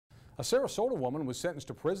A Sarasota woman was sentenced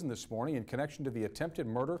to prison this morning in connection to the attempted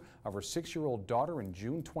murder of her 6-year-old daughter in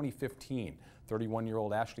June 2015.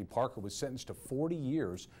 31-year-old Ashley Parker was sentenced to 40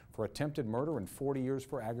 years for attempted murder and 40 years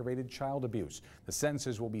for aggravated child abuse. The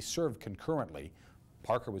sentences will be served concurrently.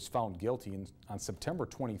 Parker was found guilty on September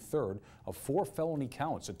 23rd of 4 felony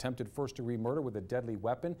counts: attempted first-degree murder with a deadly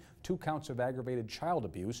weapon, 2 counts of aggravated child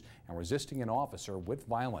abuse, and resisting an officer with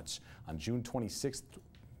violence. On June 26th,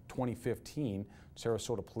 2015,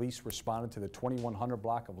 Sarasota police responded to the 2100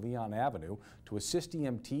 block of Leon Avenue to assist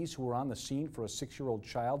EMTs who were on the scene for a 6-year-old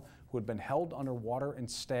child who had been held underwater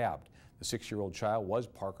and stabbed. The 6-year-old child was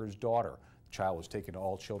Parker's daughter. The child was taken to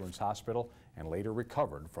All Children's Hospital and later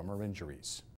recovered from her injuries.